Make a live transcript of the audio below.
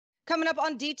Coming up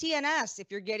on DTNS, if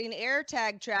you're getting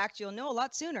AirTag tracked, you'll know a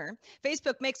lot sooner.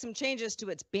 Facebook makes some changes to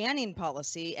its banning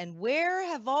policy, and where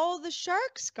have all the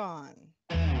sharks gone?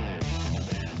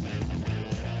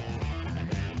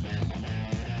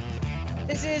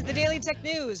 This is the Daily Tech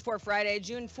News for Friday,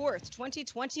 June 4th,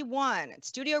 2021. At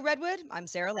Studio Redwood, I'm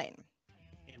Sarah Lane.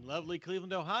 In lovely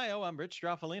Cleveland, Ohio, I'm Rich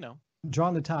Stroffolino.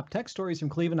 Drawing the top tech stories from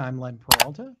Cleveland, I'm Len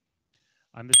Peralta.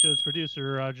 I'm the show's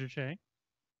producer, Roger Chang.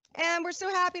 And we're so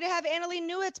happy to have Annalee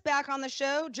Newitz back on the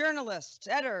show, journalist,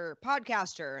 editor,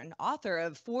 podcaster, and author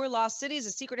of Four Lost Cities,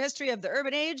 A Secret History of the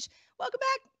Urban Age. Welcome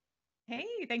back.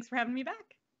 Hey, thanks for having me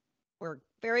back. We're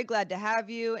very glad to have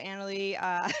you. Annalee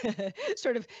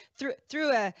sort of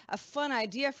threw a fun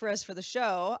idea for us for the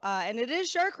show, and it is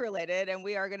shark related, and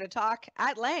we are going to talk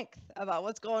at length about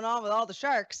what's going on with all the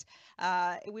sharks.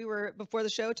 We were, before the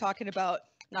show, talking about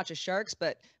not just sharks,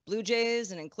 but blue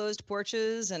jays and enclosed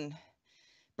porches and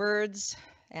birds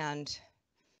and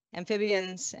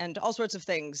amphibians and all sorts of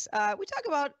things. We talk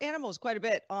about animals quite a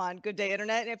bit on Good Day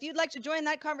Internet. And if you'd like to join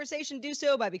that conversation, do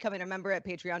so by becoming a member at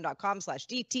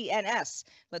patreon.com/DTNS.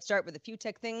 Let's start with a few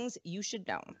tech things you should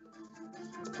know.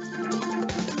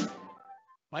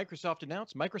 Microsoft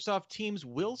announced Microsoft Teams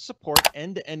will support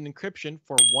end-to-end encryption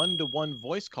for one-to-one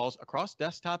voice calls across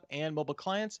desktop and mobile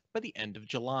clients by the end of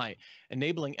July.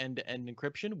 Enabling end-to-end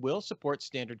encryption will support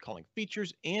standard calling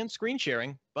features and screen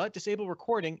sharing, but disable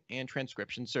recording and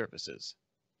transcription services.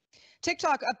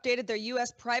 TikTok updated their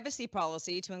U.S. privacy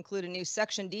policy to include a new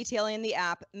section detailing the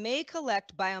app may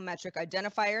collect biometric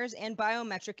identifiers and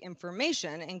biometric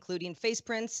information, including face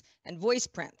prints and voice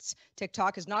prints.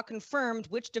 TikTok has not confirmed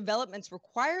which developments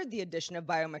required the addition of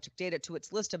biometric data to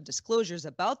its list of disclosures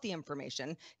about the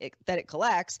information that it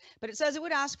collects, but it says it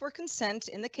would ask for consent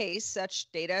in the case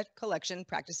such data collection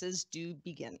practices do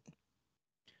begin.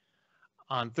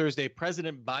 On Thursday,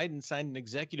 President Biden signed an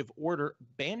executive order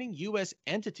banning U.S.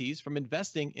 entities from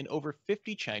investing in over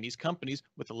 50 Chinese companies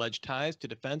with alleged ties to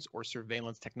defense or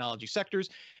surveillance technology sectors,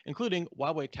 including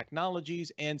Huawei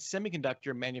Technologies and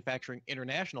Semiconductor Manufacturing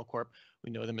International Corp.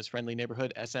 We know them as Friendly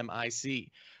Neighborhood SMIC.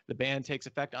 The ban takes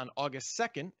effect on August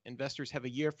 2nd. Investors have a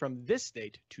year from this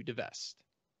date to divest.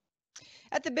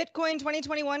 At the Bitcoin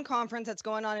 2021 conference that's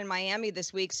going on in Miami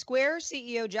this week, Square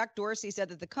CEO Jack Dorsey said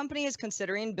that the company is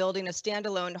considering building a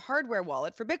standalone hardware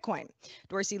wallet for Bitcoin.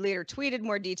 Dorsey later tweeted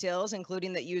more details,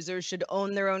 including that users should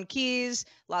own their own keys,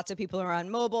 lots of people are on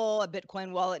mobile, a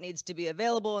Bitcoin wallet needs to be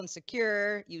available and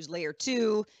secure, use layer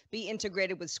 2, be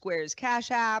integrated with Square's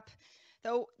Cash App.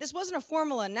 Though this wasn't a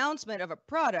formal announcement of a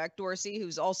product, Dorsey,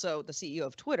 who's also the CEO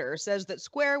of Twitter, says that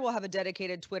Square will have a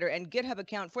dedicated Twitter and GitHub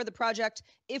account for the project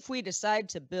if we decide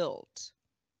to build.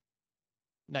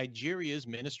 Nigeria's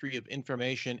Ministry of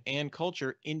Information and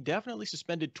Culture indefinitely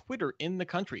suspended Twitter in the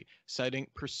country, citing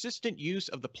persistent use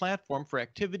of the platform for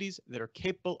activities that are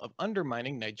capable of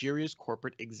undermining Nigeria's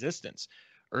corporate existence.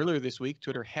 Earlier this week,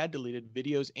 Twitter had deleted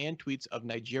videos and tweets of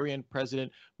Nigerian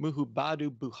President Muhammadu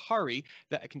Buhari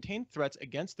that contained threats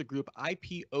against the group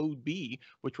IPOB,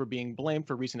 which were being blamed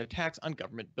for recent attacks on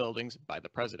government buildings by the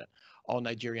president. All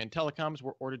Nigerian telecoms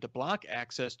were ordered to block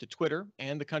access to Twitter,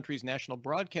 and the country's National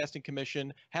Broadcasting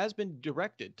Commission has been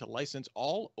directed to license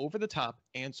all over-the-top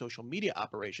and social media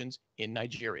operations in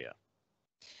Nigeria.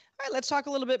 All right, let's talk a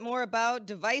little bit more about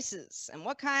devices and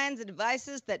what kinds of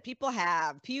devices that people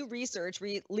have. Pew Research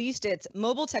released its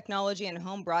Mobile Technology and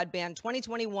Home Broadband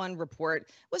 2021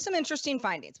 report with some interesting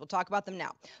findings. We'll talk about them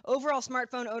now. Overall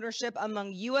smartphone ownership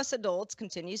among U.S. adults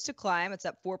continues to climb. It's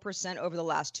up 4% over the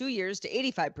last 2 years to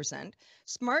 85%.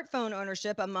 Smartphone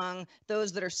ownership among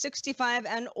those that are 65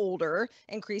 and older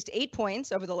increased 8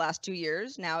 points over the last 2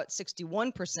 years, now at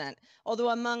 61%. Although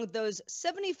among those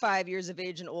 75 years of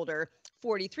age and older,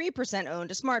 43%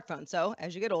 owned a smartphone. So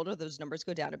as you get older, those numbers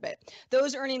go down a bit.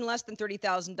 Those earning less than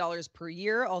 $30,000 per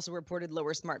year also reported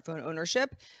lower smartphone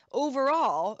ownership.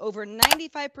 Overall, over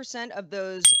 95% of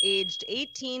those aged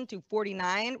 18 to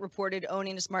 49 reported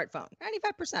owning a smartphone.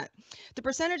 95%. The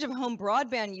percentage of home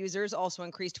broadband users also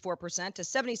increased 4% to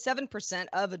 77%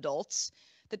 of adults.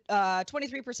 The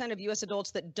 23% of U.S.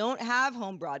 adults that don't have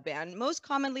home broadband most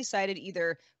commonly cited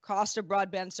either cost of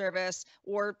broadband service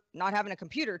or not having a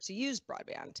computer to use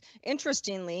broadband.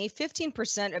 Interestingly,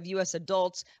 15% of U.S.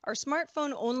 adults are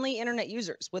smartphone-only internet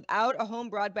users without a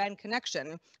home broadband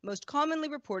connection, most commonly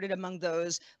reported among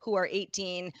those who are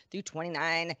 18 through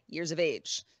 29 years of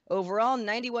age. Overall,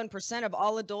 91% of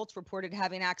all adults reported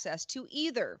having access to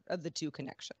either of the two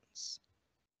connections.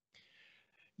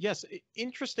 Yes,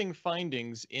 interesting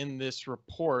findings in this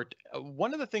report.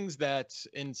 One of the things that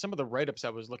in some of the write-ups I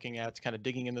was looking at, kind of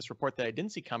digging in this report that I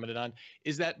didn't see commented on,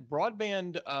 is that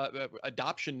broadband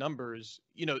adoption numbers,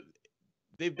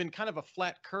 they've been kind of a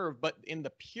flat curve, but in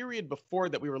the period before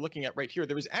that we were looking at right here,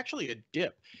 there was actually a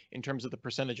dip in terms of the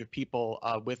percentage of people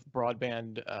with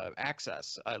broadband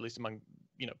access, at least among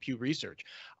Pew Research.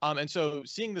 And so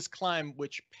seeing this climb,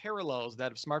 which parallels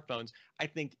that of smartphones, I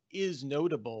think is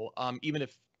notable, even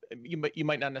if you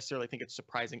might not necessarily think it's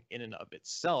surprising in and of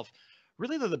itself.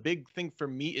 Really, though, the big thing for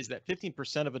me is that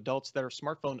 15% of adults that are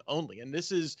smartphone only, and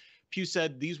this is, Pew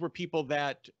said, these were people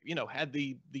that had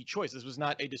the choice. This was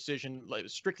not a decision, like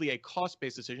strictly a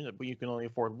cost-based decision that you can only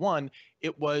afford one.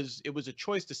 It was a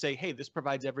choice to say, hey, this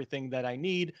provides everything that I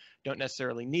need. Don't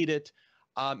necessarily need it.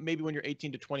 Maybe when you're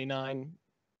 18 to 29,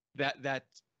 that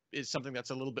is something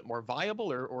that's a little bit more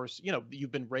viable, or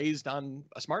you've been raised on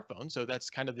a smartphone, so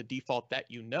that's kind of the default that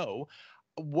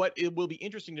What it will be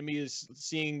interesting to me is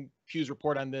seeing Pew's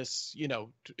report on this, in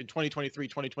 2023,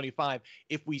 2025,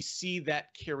 if we see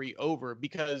that carry over,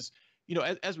 because,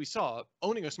 as we saw,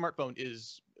 owning a smartphone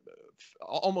is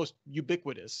almost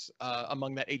ubiquitous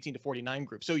among that 18 to 49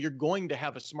 group. So you're going to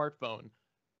have a smartphone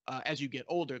as you get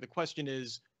older. The question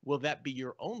is, will that be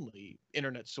your only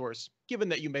internet source, given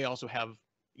that you may also have,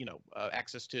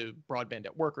 access to broadband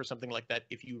at work or something like that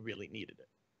if you really needed it?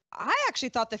 I actually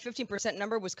thought the 15%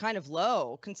 number was kind of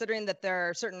low, considering that there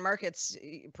are certain markets,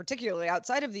 particularly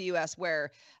outside of the US,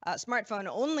 where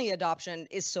smartphone-only adoption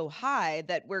is so high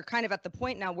that we're kind of at the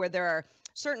point now where there are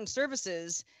certain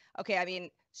services. Okay, I mean,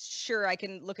 sure, I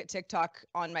can look at TikTok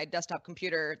on my desktop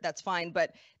computer, that's fine,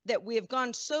 but that we have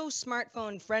gone so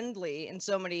smartphone-friendly in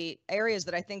so many areas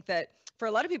that I think that for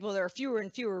a lot of people, there are fewer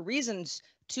and fewer reasons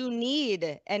to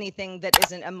need anything that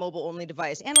isn't a mobile-only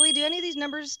device. Annalee, do any of these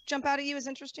numbers jump out at you as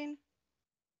interesting?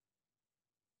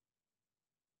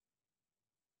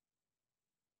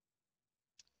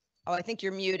 Oh, I think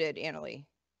you're muted, Annalee.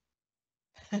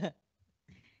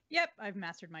 Yep, I've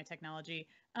mastered my technology.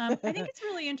 I think it's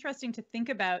really interesting to think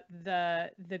about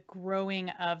the growing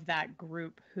of that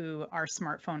group who are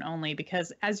smartphone only,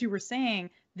 because as you were saying,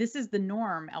 this is the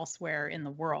norm elsewhere in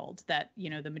the world, that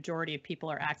the majority of people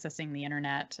are accessing the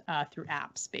internet through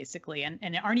apps, basically, and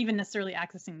aren't even necessarily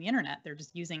accessing the internet. They're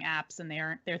just using apps, and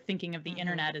they're thinking of the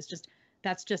internet as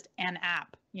that's just an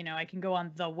app. I can go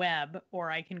on the web, or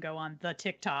I can go on the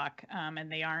TikTok, and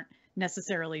they aren't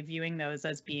necessarily viewing those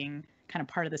as being kind of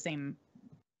part of the same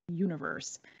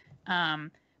universe.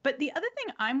 But the other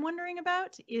thing I'm wondering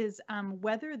about is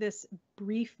whether this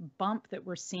brief bump that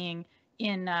we're seeing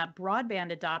in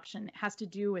broadband adoption has to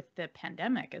do with the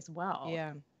pandemic as well.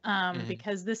 Yeah.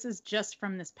 Because this is just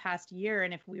from this past year.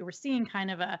 And if we were seeing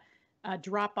kind of a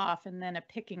drop off and then a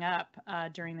picking up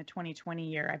during the 2020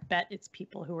 year, I bet it's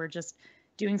people who are just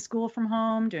doing school from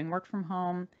home, doing work from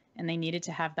home, and they needed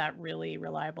to have that really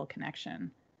reliable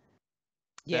connection.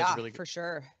 Yeah, really for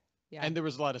sure. Yeah. And there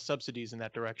was a lot of subsidies in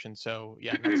that direction. So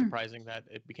yeah, not surprising that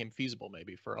it became feasible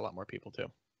maybe for a lot more people too.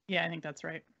 Yeah, I think that's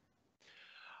right.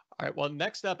 All right, well,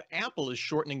 next up, Apple is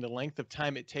shortening the length of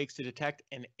time it takes to detect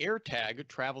an AirTag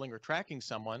traveling or tracking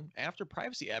someone after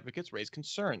privacy advocates raise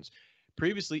concerns.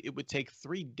 Previously, it would take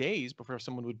 3 days before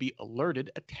someone would be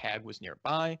alerted a tag was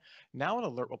nearby. Now an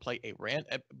alert will play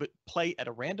at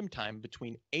a random time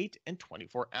between 8 and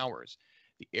 24 hours.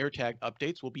 The AirTag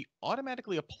updates will be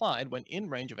automatically applied when in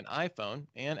range of an iPhone,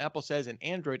 and Apple says an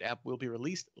Android app will be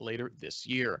released later this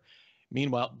year.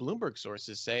 Meanwhile, Bloomberg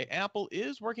sources say Apple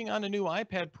is working on a new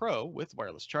iPad Pro with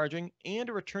wireless charging and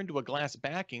a return to a glass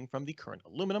backing from the current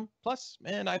aluminum, plus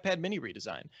an iPad mini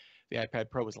redesign. The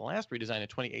iPad Pro was last redesigned in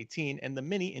 2018 and the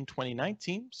mini in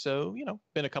 2019, so,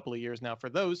 been a couple of years now for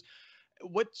those.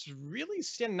 What's really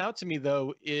standing out to me,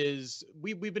 though, is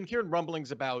we've been hearing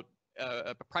rumblings about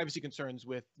privacy concerns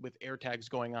with AirTags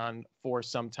going on for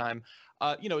some time.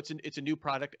 It's a new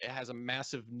product. It has a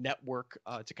massive network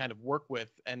to kind of work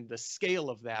with, and the scale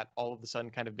of that all of a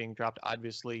sudden kind of being dropped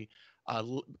obviously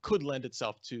could lend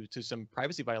itself to some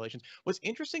privacy violations. What's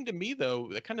interesting to me, though,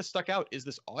 that kind of stuck out is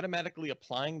this automatically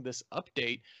applying this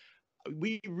update.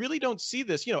 We really don't see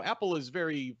this. Apple is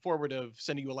very forward of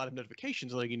sending you a lot of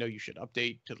notifications, like, you should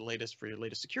update to the latest for your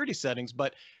latest security settings.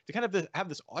 But to kind of have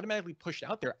this automatically pushed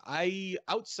out there,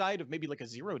 outside of maybe like a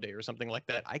 0 day or something like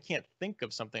that, I can't think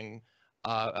of something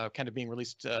kind of being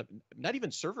released, not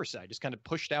even server side, just kind of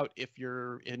pushed out if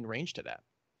you're in range to that.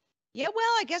 Yeah,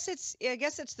 well, I guess it's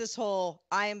this whole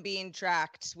I am being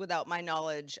tracked without my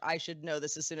knowledge. I should know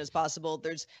this as soon as possible.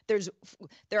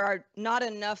 There are not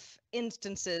enough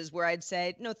instances where I'd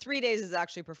say no, 3 days is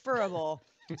actually preferable.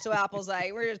 So Apple's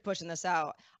like, we're just pushing this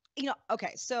out.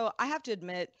 Okay, so I have to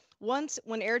admit, once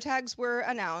when AirTags were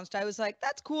announced, I was like,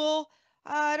 that's cool.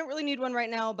 I don't really need one right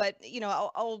now, but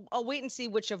I'll wait and see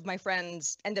which of my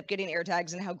friends end up getting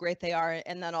AirTags and how great they are,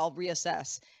 and then I'll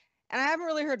reassess. And I haven't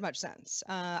really heard much since.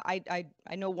 I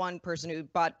know one person who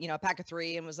bought, a pack of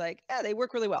 3 and was like, yeah, they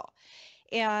work really well.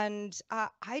 And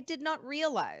I did not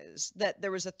realize that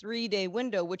there was a 3-day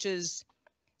window, which is,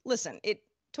 listen, it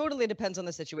totally depends on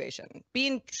the situation.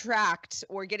 Being tracked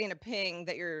or getting a ping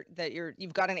that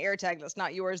you've got an AirTag that's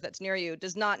not yours, that's near you,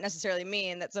 does not necessarily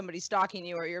mean that somebody's stalking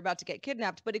you or you're about to get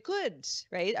kidnapped, but it could,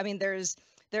 right? I mean, there is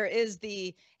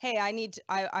the, hey,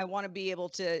 I want to be able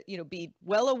to, be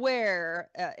well aware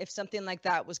if something like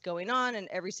that was going on, and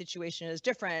every situation is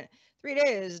different. 3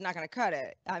 days is not going to cut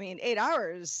it. I mean, 8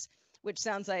 hours, which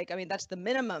sounds like, that's the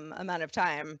minimum amount of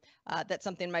time that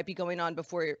something might be going on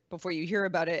before you hear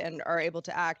about it and are able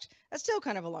to act. That's still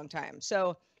kind of a long time.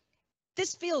 So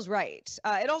this feels right.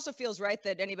 It also feels right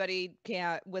that anybody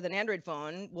with an Android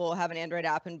phone will have an Android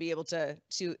app and be able to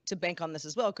bank on this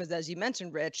as well. Because as you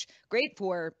mentioned, Rich, great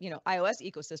for iOS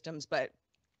ecosystems, but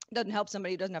it doesn't help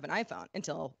somebody who doesn't have an iPhone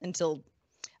until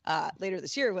later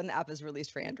this year when the app is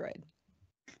released for Android.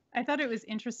 I thought it was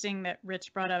interesting that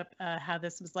Rich brought up how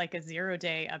this was like a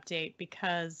 0-day update,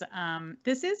 because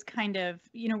this is kind of,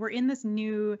 we're in this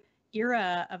new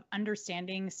era of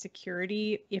understanding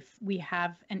security if we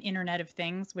have an Internet of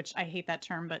Things, which I hate that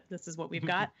term, but this is what we've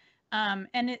got.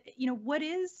 And what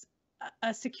is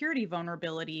a security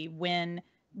vulnerability when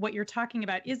what you're talking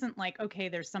about isn't like, okay,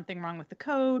 there's something wrong with the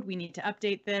code, we need to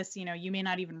update this, you may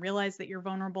not even realize that you're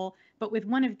vulnerable. But with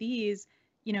one of these,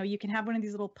 you can have one of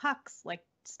these little pucks like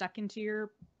stuck into your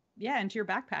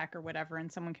backpack or whatever,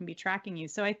 and someone can be tracking you.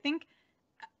 So I think,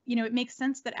 it makes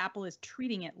sense that Apple is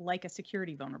treating it like a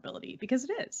security vulnerability, because it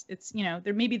is. It's,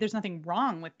 there's nothing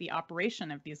wrong with the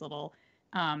operation of these little,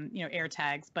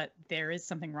 AirTags, but there is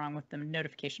something wrong with the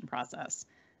notification process.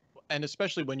 And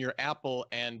especially when you're Apple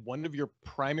and one of your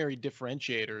primary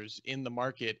differentiators in the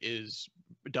market is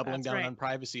doubling down on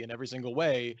privacy in every single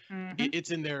way.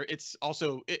 It's in there. It's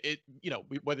also,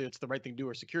 whether it's the right thing to do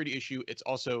or security issue, it's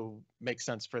also makes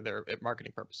sense for their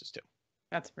marketing purposes too.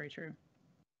 That's very true.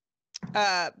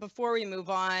 Before we move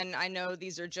on, I know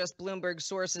these are just Bloomberg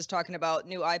sources talking about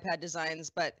new iPad designs,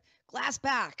 but glass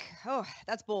back. Oh,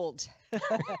 that's bold.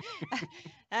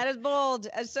 That is bold.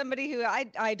 As somebody who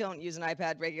I don't use an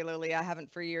iPad regularly, I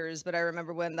haven't for years, but I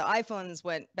remember when the iPhones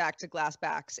went back to glass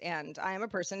backs, and I am a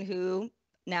person who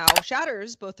now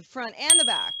shatters both the front and the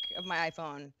back of my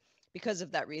iPhone because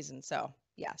of that reason. So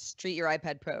yes, treat your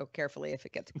iPad Pro carefully if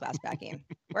it gets glass backing.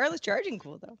 Wireless charging,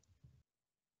 cool though.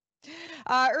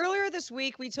 Earlier this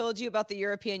week, we told you about the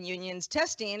European Union's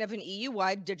testing of an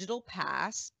EU-wide digital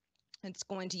pass. It's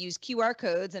going to use QR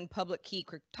codes and public key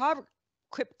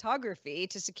cryptography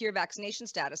to secure vaccination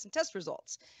status and test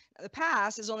results. Now, the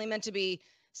pass is only meant to be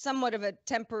somewhat of a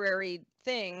temporary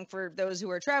thing for those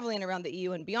who are traveling around the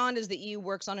EU and beyond, as the EU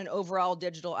works on an overall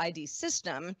digital ID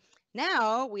system.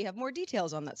 Now we have more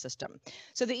details on that system.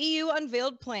 So the EU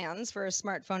unveiled plans for a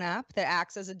smartphone app that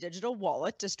acts as a digital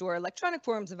wallet to store electronic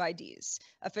forms of IDs,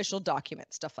 official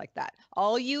documents, stuff like that.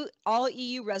 All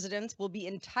EU residents will be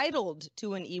entitled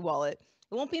to an e-wallet.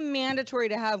 It won't be mandatory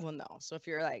to have one though. So if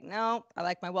you're like, no, I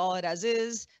like my wallet as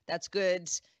is, that's good.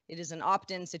 It is an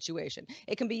opt-in situation.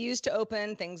 It can be used to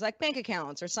open things like bank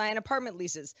accounts or sign apartment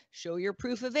leases, show your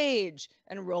proof of age,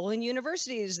 enroll in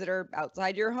universities that are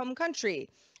outside your home country.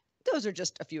 Those are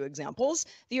just a few examples.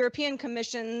 The European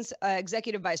Commission's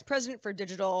Executive Vice President for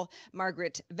Digital,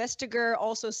 Margaret Vestager,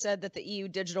 also said that the EU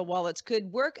digital wallets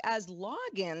could work as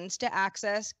logins to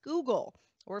access Google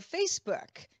or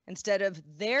Facebook instead of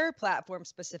their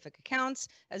platform-specific accounts,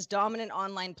 as dominant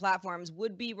online platforms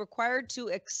would be required to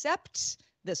accept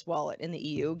this wallet in the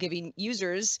EU, giving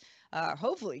users,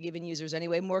 hopefully giving users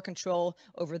anyway, more control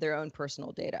over their own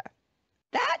personal data.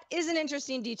 That is an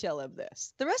interesting detail of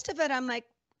this. The rest of it, I'm like,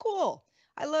 cool.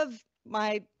 I love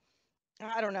the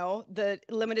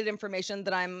limited information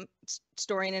that I'm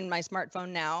storing in my smartphone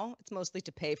now. It's mostly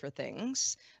to pay for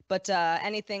things, but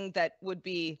anything that would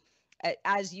be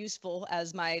as useful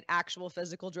as my actual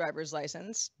physical driver's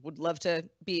license, would love to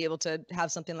be able to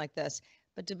have something like this.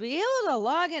 But to be able to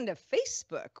log into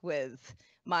Facebook with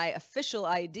my official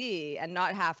ID and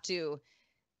not have to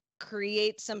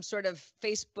create some sort of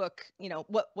Facebook,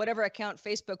 whatever account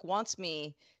Facebook wants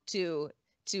me to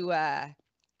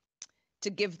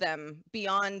give them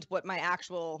beyond what my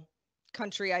actual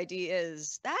country ID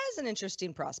is, that is an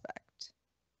interesting prospect.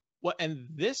 Well, and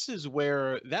this is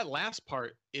where that last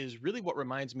part is really what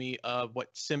reminds me of what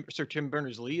Sir Tim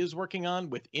Berners-Lee is working on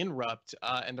with Inrupt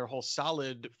and their whole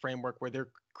solid framework, where they're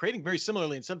creating very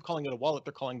similarly, instead of calling it a wallet,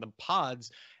 they're calling them pods,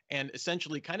 and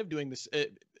essentially kind of doing this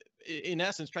in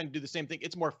essence, trying to do the same thing.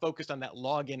 It's more focused on that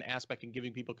login aspect and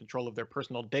giving people control of their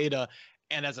personal data.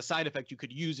 And as a side effect, you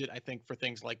could use it, I think, for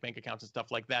things like bank accounts and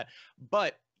stuff like that.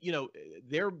 But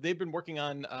they've been working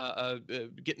on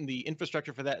getting the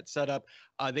infrastructure for that set up.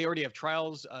 They already have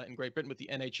trials in Great Britain with the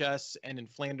NHS and in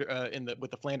Flanders,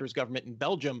 with the Flanders government in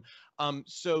Belgium.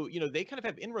 So they kind of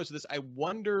have inroads to this. I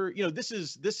wonder, this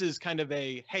is kind of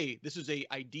a, hey, this is a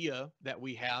idea that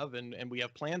we have, and we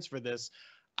have plans for this.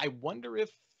 I wonder if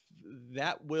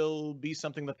that will be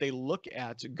something that they look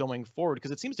at going forward,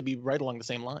 because it seems to be right along the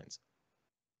same lines.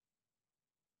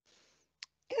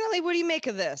 Annalee, what do you make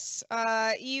of this?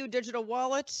 EU digital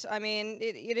wallet. I mean,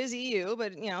 it is EU,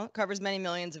 but it covers many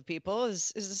millions of people.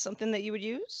 Is this something that you would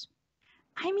use?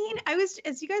 I mean,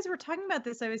 as you guys were talking about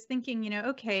this, I was thinking,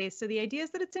 okay, so the idea is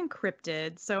that it's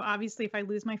encrypted. So obviously, if I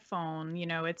lose my phone,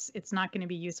 it's not going to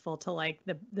be useful to like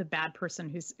the bad person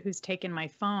who's taken my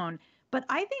phone. But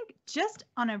I think just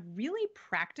on a really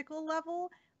practical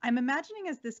level, I'm imagining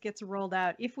as this gets rolled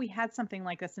out, if we had something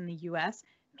like this in the US,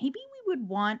 maybe we would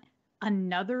want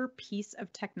another piece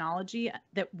of technology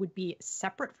that would be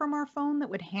separate from our phone that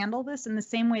would handle this in the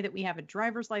same way that we have a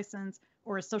driver's license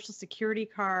or a social security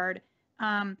card,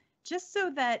 just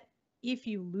so that if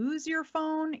you lose your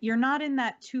phone, you're not in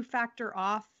that two-factor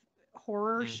auth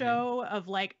horror show of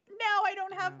like, now I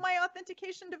don't have my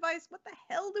authentication device. What the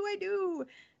hell do I do?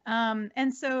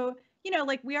 And so,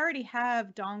 like we already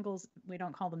have dongles. We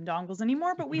don't call them dongles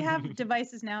anymore, but we have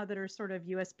devices now that are sort of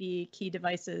USB key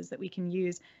devices that we can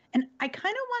use. And I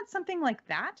kind of want something like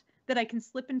that I can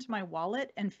slip into my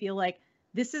wallet and feel like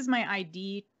this is my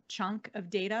ID chunk of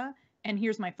data and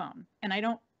here's my phone. And I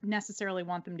don't necessarily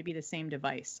want them to be the same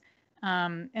device.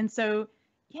 And so,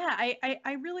 yeah,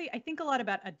 I think a lot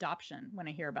about adoption when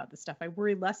I hear about this stuff. I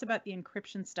worry less about the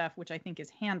encryption stuff, which I think is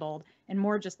handled, and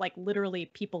more just like literally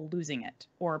people losing it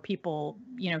or people,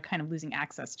 kind of losing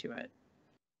access to it.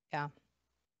 Yeah.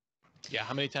 Yeah.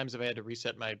 How many times have I had to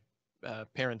reset my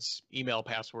parents' email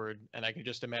password, and I can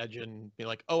just imagine being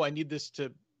like, oh, I need this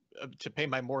to pay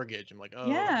my mortgage. I'm like, oh,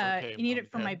 yeah, okay, you need it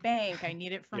for my bank. I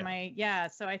need it for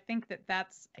So I think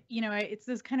that's, it's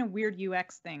those kind of weird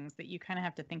UX things that you kind of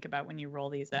have to think about when you roll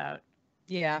these out.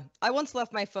 Yeah. I once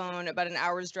left my phone about an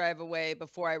hour's drive away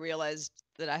before I realized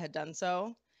that I had done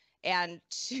so. And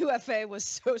 2FA was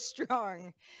so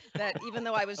strong that even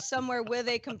though I was somewhere with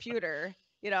a computer,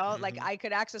 like I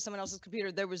could access someone else's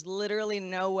computer, there was literally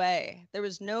no way. There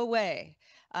was no way.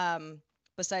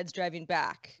 Besides driving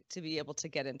back to be able to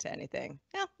get into anything.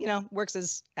 Yeah, works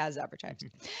as advertised.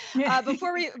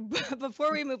 Before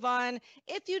we move on,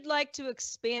 if you'd like to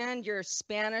expand your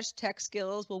Spanish tech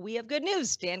skills, well, we have good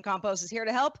news. Dan Campos is here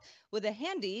to help with a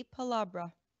handy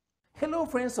palabra. Hello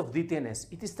friends of DTNS,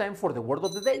 it is time for the word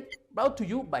of the day, brought to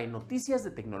you by Noticias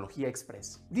de Tecnología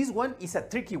Express. This one is a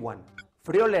tricky one.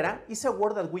 Friolera is a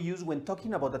word that we use when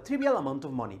talking about a trivial amount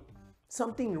of money.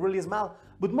 Something really small,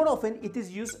 but more often it is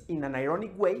used in an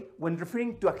ironic way when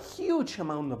referring to a huge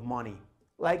amount of money.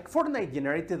 Like Fortnite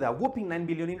generated a whopping 9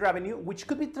 billion in revenue, which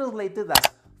could be translated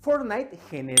as Fortnite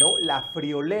generó la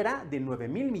friolera de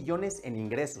 9,000 millones en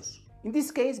ingresos. In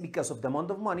this case, because of the amount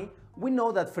of money, we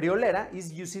know that friolera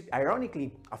is used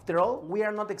ironically. After all, we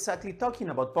are not exactly talking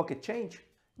about pocket change.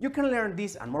 You can learn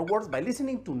this and more words by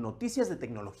listening to Noticias de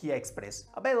Tecnología Express,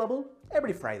 available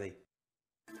every Friday.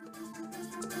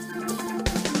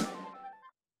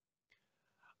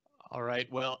 All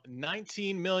right. Well,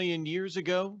 19 million years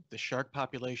ago, the shark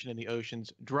population in the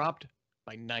oceans dropped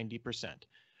by 90%,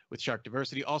 with shark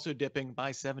diversity also dipping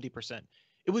by 70%.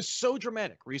 It was so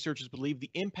dramatic, researchers believe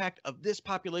the impact of this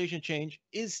population change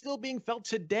is still being felt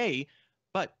today.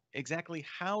 But exactly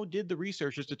how did the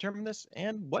researchers determine this,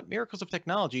 and what miracles of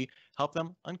technology help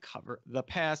them uncover the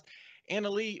past?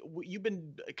 Annalee, you've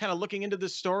been kind of looking into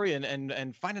this story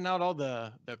and finding out all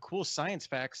the cool science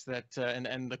facts that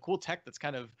and the cool tech that's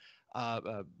kind of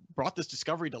brought this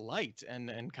discovery to light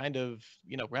and kind of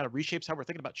reshapes how we're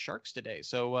thinking about sharks today.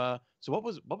 So what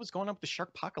was going on with the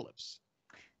sharkpocalypse?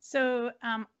 So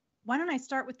why don't I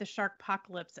start with the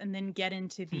sharkpocalypse and then get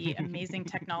into the amazing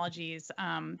technologies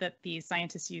that the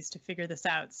scientists use to figure this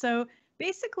out. So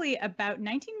basically, about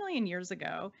 19 million years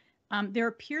ago, there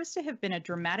appears to have been a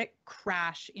dramatic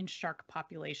crash in shark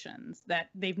populations that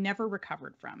they've never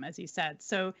recovered from, as you said.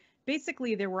 So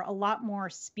basically, there were a lot more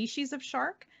species of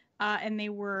shark, and they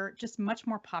were just much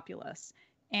more populous.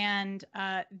 And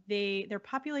their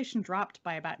population dropped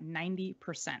by about 90%.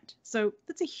 So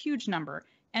that's a huge number.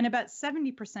 And about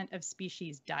 70% of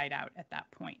species died out at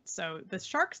that point. So the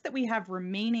sharks that we have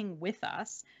remaining with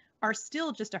us are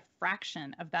still just a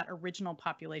fraction of that original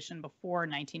population before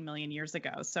 19 million years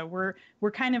ago. So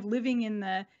we're kind of living in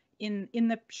the in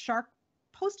the shark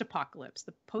post-apocalypse,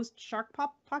 the post-shark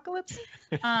apocalypse.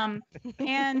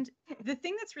 And the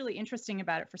thing that's really interesting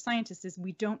about it for scientists is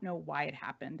we don't know why it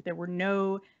happened. There were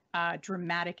no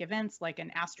dramatic events like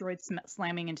an asteroid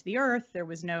slamming into the Earth. There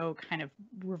was no kind of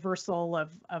reversal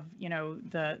of you know,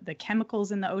 the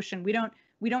chemicals in the ocean. We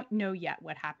don't know yet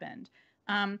what happened.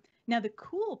 Now the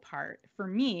cool part for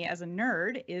me as a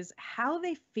nerd is how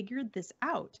they figured this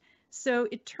out. So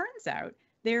it turns out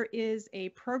there is a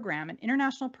program, an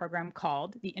international program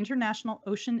called the International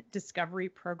Ocean Discovery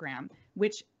Program,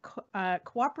 which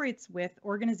cooperates with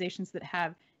organizations that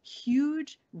have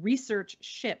huge research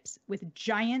ships with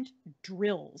giant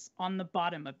drills on the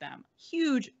bottom of them,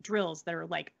 huge drills that are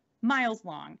like miles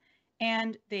long.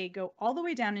 And they go all the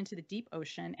way down into the deep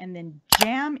ocean and then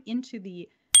jam into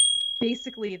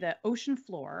basically the ocean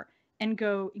floor and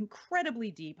go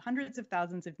incredibly deep, hundreds of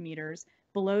thousands of meters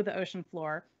below the ocean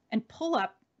floor, and pull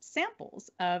up samples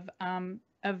of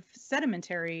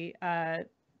sedimentary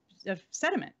of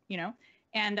sediment, you know,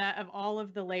 and of all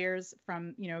of the layers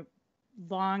from, you know,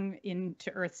 long into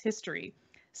Earth's history.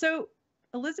 So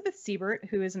Elizabeth Siebert,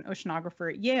 who is an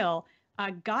oceanographer at Yale,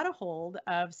 got a hold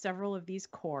of several of these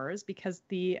cores because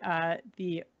the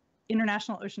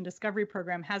International Ocean Discovery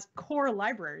Program has core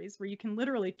libraries where you can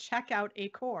literally check out a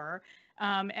core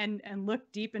and look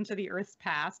deep into the Earth's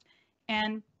past.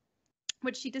 And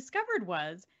what she discovered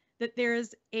was that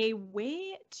there's a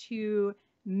way to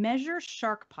measure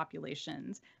shark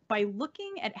populations by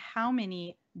looking at how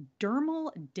many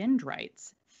dermal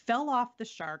dendrites fell off the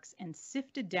sharks and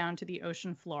sifted down to the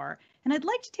ocean floor. And I'd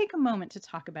like to take a moment to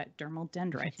talk about dermal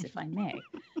dendrites, if I may.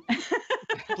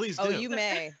 Please do. Oh, you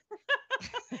may.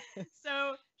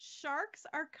 So sharks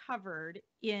are covered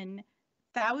in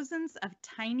thousands of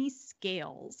tiny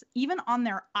scales. Even on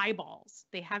their eyeballs,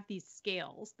 they have these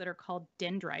scales that are called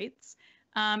dendrites.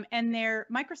 And they're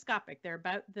microscopic. They're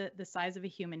about the size of a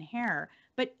human hair.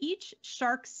 But each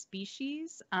shark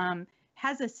species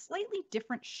has a slightly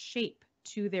different shape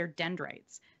to their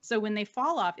dendrites. So when they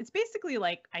fall off, it's basically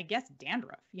like, I guess,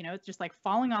 dandruff. You know, it's just like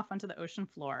falling off onto the ocean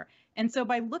floor. And so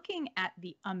by looking at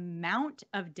the amount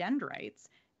of dendrites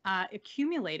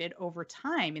accumulated over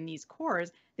time in these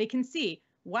cores, they can see,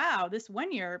 wow, this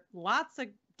one year, lots of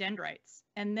dendrites.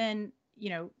 And then, you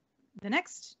know, the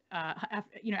next,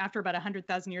 after about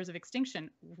 100,000 years of extinction,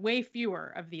 way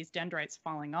fewer of these dendrites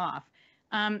falling off.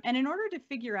 And in order to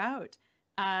figure out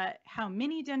how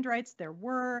many dendrites there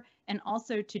were, and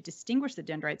also to distinguish the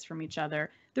dendrites from each other,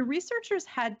 the researchers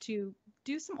had to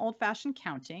do some old-fashioned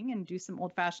counting and do some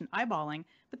old-fashioned eyeballing,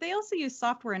 but they also used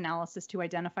software analysis to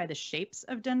identify the shapes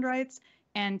of dendrites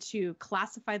and to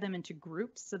classify them into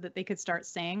groups so that they could start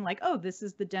saying, like, oh, this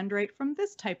is the dendrite from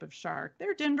this type of shark.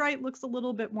 Their dendrite looks a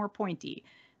little bit more pointy.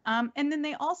 And then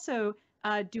they also,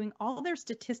 doing all their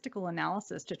statistical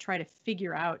analysis to try to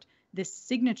figure out this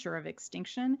signature of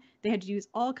extinction, they had to use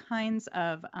all kinds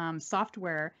of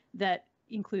software that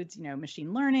includes, you know,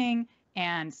 machine learning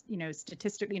and, you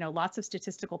know, lots of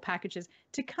statistical packages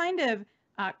to kind of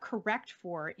correct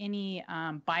for any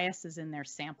biases in their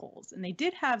samples. And they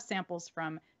did have samples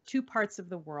from 2 parts of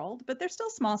the world, but they're still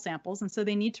small samples, and so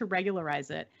they need to regularize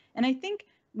it. And I think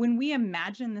when we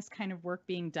imagine this kind of work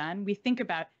being done, we think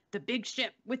about the big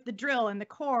ship with the drill and the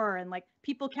core and like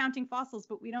people counting fossils,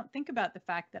 but we don't think about the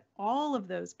fact that all of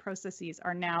those processes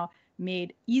are now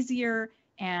made easier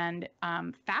and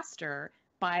faster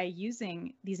by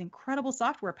using these incredible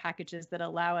software packages that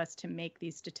allow us to make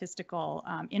these statistical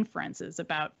inferences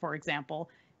about, for example,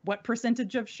 what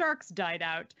percentage of sharks died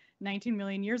out 19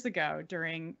 million years ago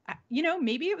during, you know,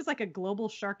 maybe it was like a global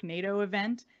Sharknado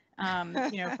event,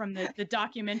 you know, from the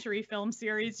documentary film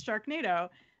series Sharknado,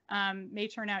 may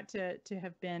turn out to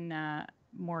have been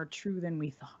more true than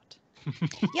we thought.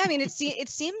 Yeah, I mean, it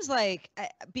seems like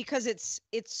because it's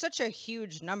such a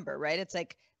huge number, right? It's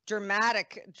like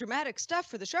dramatic stuff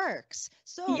for the sharks.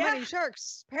 So many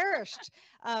sharks perished.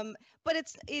 But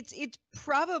it's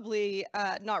probably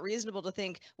not reasonable to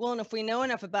think, well, and if we know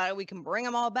enough about it, we can bring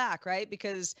them all back, right?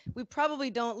 Because we probably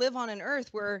don't live on an Earth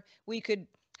where we could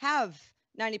have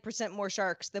 90% more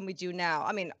sharks than we do now.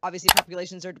 I mean, obviously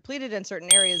populations are depleted in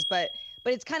certain areas, but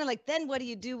it's kind of like, then what do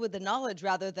you do with the knowledge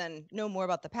rather than know more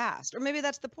about the past? Or maybe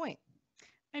that's the point.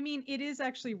 I mean, it is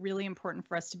actually really important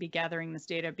for us to be gathering this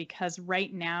data because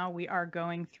right now we are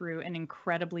going through an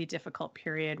incredibly difficult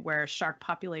period where shark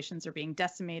populations are being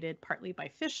decimated, partly by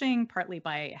fishing, partly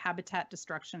by habitat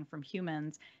destruction from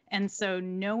humans. And so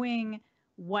knowing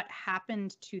what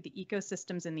happened to the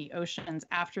ecosystems in the oceans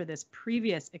after this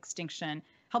previous extinction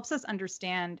helps us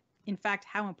understand in fact,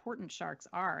 how important sharks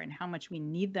are and how much we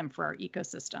need them for our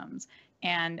ecosystems,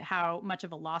 and how much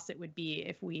of a loss it would be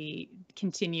if we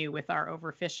continue with our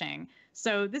overfishing.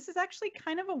 So this is actually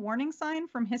kind of a warning sign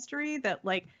from history that,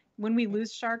 like, when we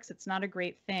lose sharks, it's not a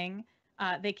great thing.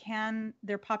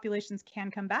 Their populations can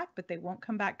come back, but they won't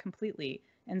come back completely.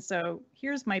 And so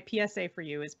here's my PSA for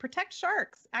you is protect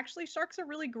sharks. Actually, sharks are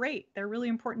really great. They're really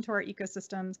important to our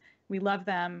ecosystems. We love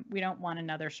them. We don't want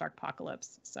another shark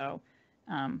apocalypse. So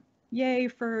yay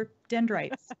for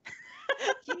dendrites.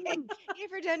 Yay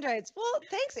for dendrites. Well,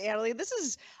 thanks, Annalee. This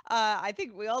is, I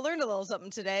think we all learned a little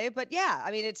something today. But yeah,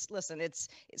 I mean, it's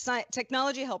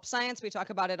technology helps science. We talk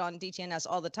about it on DTNS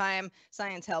all the time.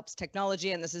 Science helps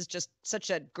technology, and this is just such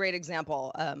a great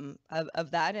example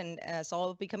of that, and us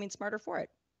all becoming smarter for it.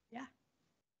 Yeah.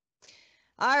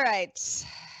 All right.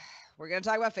 We're going to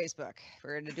talk about Facebook.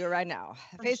 We're going to do it right now.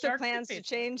 Facebook plans to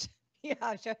change.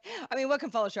 Yeah, sure. I mean, what can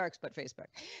follow sharks but Facebook?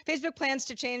 Facebook plans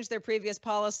to change their previous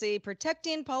policy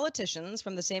protecting politicians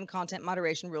from the same content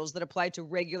moderation rules that apply to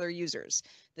regular users.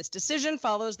 This decision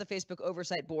follows the Facebook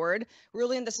Oversight Board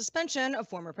ruling the suspension of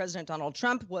former President Donald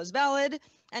Trump was valid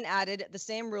and added the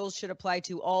same rules should apply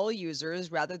to all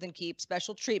users rather than keep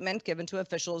special treatment given to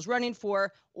officials running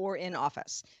for or in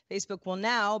office. Facebook will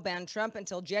now ban Trump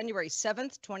until January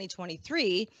 7th,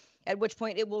 2023. At which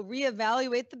point it will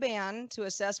reevaluate the ban to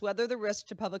assess whether the risk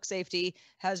to public safety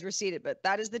has receded. But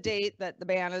that is the date that the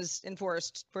ban is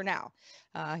enforced for now,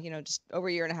 just over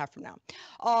a year and a half from now.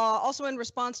 Also, in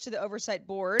response to the Oversight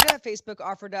Board, Facebook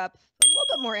offered up a little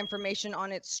bit more information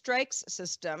on its strikes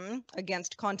system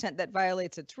against content that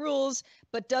violates its rules,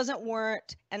 but doesn't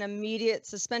warrant an immediate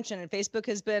suspension. And Facebook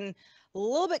has been a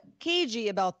little bit cagey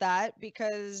about that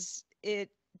because it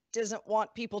doesn't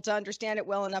want people to understand it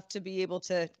well enough to be able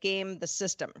to game the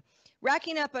system.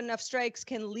 Racking up enough strikes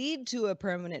can lead to a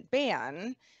permanent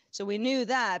ban, so we knew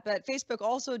that, but Facebook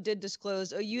also did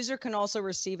disclose a user can also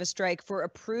receive a strike for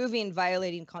approving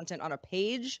violating content on a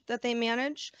page that they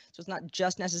manage, so it's not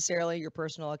just necessarily your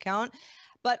personal account,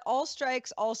 but all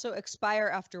strikes also expire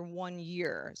after 1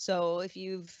 year. So if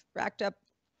you've racked up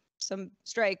some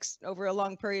strikes over a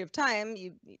long period of time,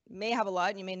 you may have a lot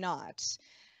and you may not.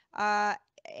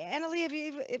 Annalee,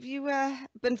 have you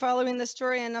been following this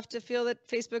story enough to feel that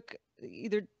Facebook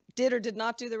either did or did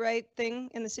not do the right thing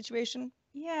in the situation?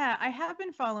 Yeah, I have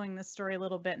been following this story a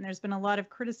little bit, and there's been a lot of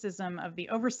criticism of the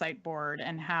Oversight Board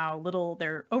and how little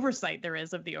oversight there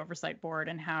is of the Oversight Board,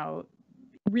 and how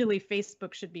really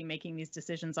Facebook should be making these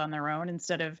decisions on their own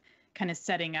instead of kind of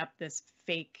setting up this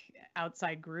fake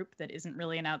outside group that isn't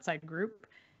really an outside group.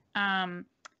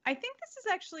 I think this is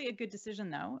actually a good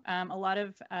decision, though. A lot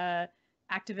of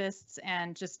activists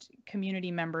and just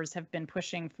community members have been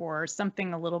pushing for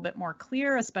something a little bit more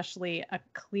clear, especially a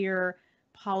clear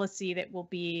policy that will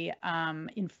be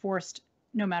enforced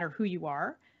no matter who you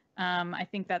are. I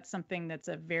think that's something that's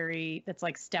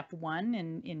like step one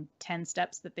in 10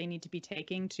 steps that they need to be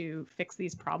taking to fix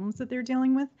these problems that they're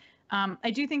dealing with.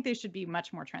 I do think they should be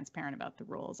much more transparent about the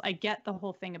rules. I get the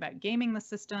whole thing about gaming the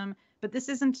system, but this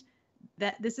isn't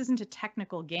a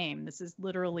technical game. This is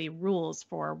literally rules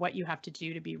for what you have to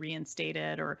do to be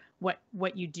reinstated or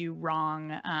what you do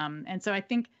wrong. And so I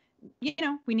think,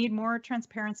 we need more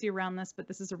transparency around this, but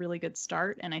this is a really good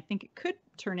start. And I think it could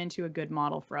turn into a good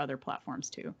model for other platforms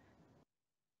too.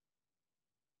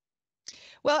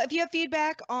 Well, if you have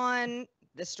feedback on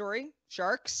this story,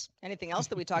 sharks, anything else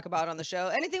that we talk about on the show,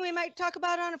 anything we might talk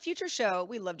about on a future show,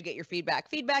 we'd love to get your feedback.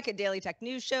 Feedback at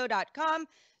dailytechnewsshow.com.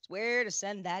 Where to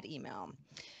send that email.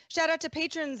 Shout out to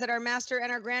patrons at our master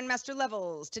and our grandmaster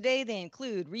levels. Today they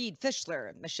include Reed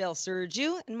Fischler, Michelle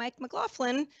Sergiu, and Mike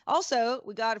McLaughlin. Also,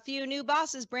 we got a few new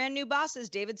bosses, brand new bosses,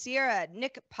 David Sierra,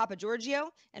 Nick Papagiorgio,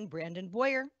 and Brandon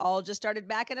Boyer. All just started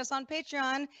backing us on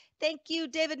Patreon. Thank you,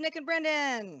 David, Nick, and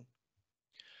Brendan.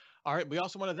 All right, we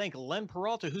also want to thank Len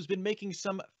Peralta, who's been making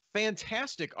some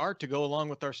fantastic art to go along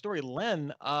with our story.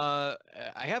 Len, I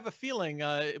have a feeling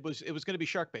it was going to be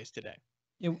shark-based today.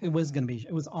 It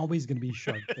was always going to be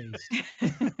shark-based.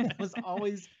 It was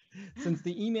always, since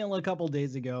the email a couple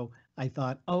days ago, I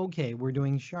thought, okay, we're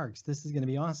doing sharks. This is going to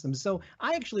be awesome. So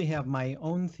I actually have my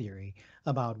own theory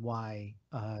about why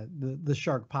the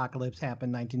shark apocalypse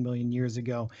happened 19 million years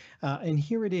ago. And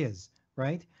here it is,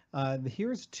 right?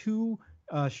 Here's two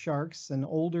sharks, an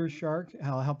older shark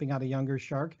helping out a younger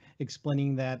shark,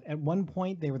 explaining that at one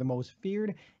point they were the most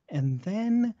feared, and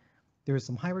then there's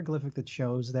some hieroglyphic that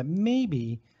shows that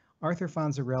maybe Arthur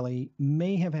Fonzarelli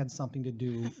may have had something to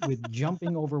do with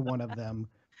jumping over one of them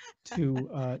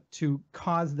to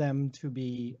cause them to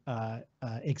be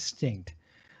extinct.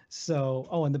 So,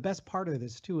 and the best part of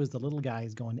this too is the little guy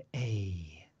is going,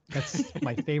 "Ay." That's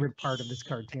my favorite part of this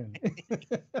cartoon.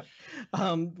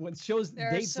 What shows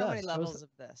There dates are so us, many levels of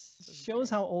this. This is shows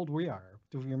great. how old we are.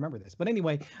 Do we remember this? But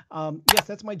anyway, yes,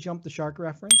 that's my Jump the Shark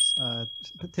reference.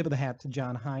 Tip of the hat to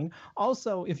John Hine.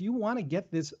 Also, if you want to get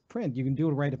this print, you can do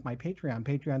it right at my Patreon,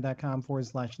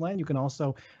 patreon.com/Len. You can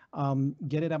also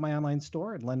get it at my online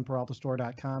store at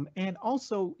lenperaltastore.com. And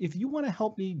also, if you want to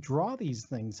help me draw these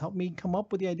things, help me come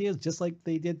up with the ideas just like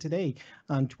they did today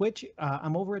on Twitch.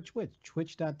 I'm over at Twitch,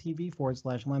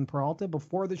 twitch.tv/Len Peralta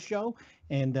before the show,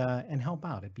 and help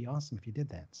out. It'd be awesome if you did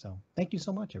that. So thank you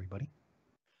so much, everybody.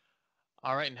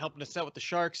 All right, and helping us out with the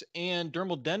sharks and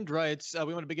dermal dendrites,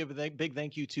 we want to give a big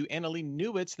thank you to Annalee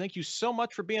Newitz. Thank you so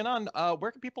much for being on.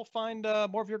 Where can people find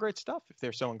more of your great stuff if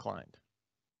they're so inclined?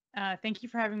 Thank you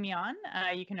for having me on.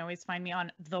 You can always find me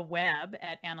on the web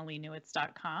at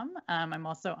AnnaleeNewitz.com. I'm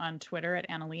also on Twitter at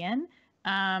AnnaleeN.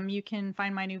 You can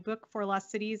find my new book, For Lost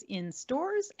Cities, in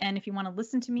stores. And if you want to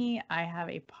listen to me, I have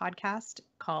a podcast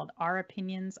called Our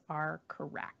Opinions Are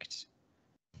Correct.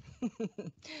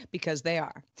 Because they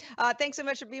are. Thanks so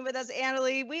much for being with us,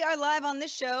 Annalee. We are live on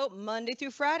this show Monday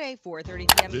through Friday,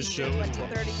 4:30 p.m. This show Eastern, is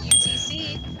 20:30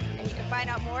 UTC. And you can find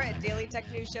out more at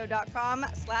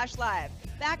dailytechnewsshow.com/live.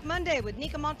 Back Monday with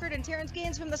Nica Montford and Terrance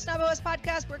Gaines from the SnubOS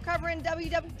podcast. We're covering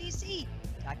WWDC.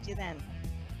 Talk to you then.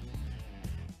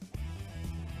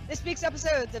 This week's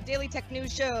episodes of Daily Tech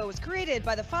News Show was created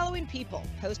by the following people: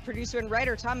 host, producer, and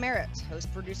writer Tom Merritt,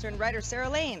 host, producer, and writer Sarah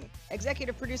Lane,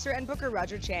 executive producer and booker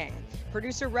Roger Chang,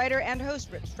 producer, writer, and host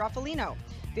Rich Stroffolino,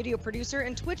 video producer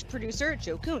and Twitch producer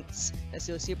Joe Kuntz,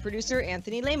 associate producer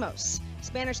Anthony Lemos,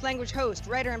 Spanish language host,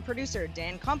 writer, and producer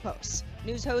Dan Campos,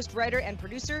 news host, writer, and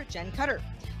producer Jen Cutter,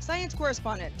 science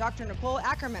correspondent Dr. Nicole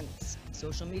Ackermans,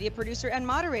 social media producer and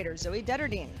moderator Zoe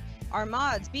Detterdine, our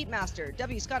mods, Beatmaster,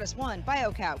 W. Scottus1,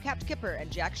 BioCow, Capt Kipper, and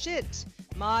Jack Schitt.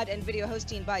 Mod and video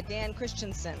hosting by Dan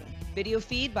Christensen. Video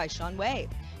feed by Sean Way.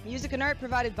 Music and art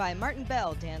provided by Martin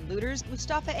Bell, Dan Looters,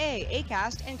 Mustafa A,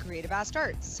 Acast, and Creative Ast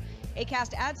Arts.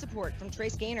 Acast ad support from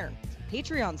Trace Gaynor.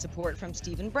 Patreon support from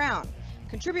Stephen Brown.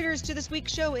 Contributors to this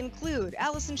week's show include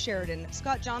Allison Sheridan,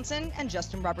 Scott Johnson, and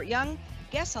Justin Robert Young.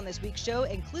 Guests on this week's show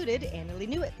included Annalee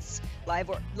Newitz.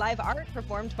 Live art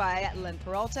performed by Len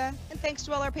Peralta. And thanks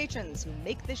to all our patrons who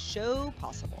make this show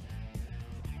possible.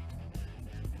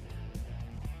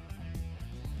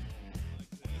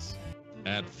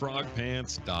 At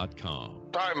frogpants.com.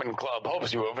 Diamond Club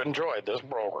hopes you have enjoyed this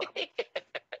program.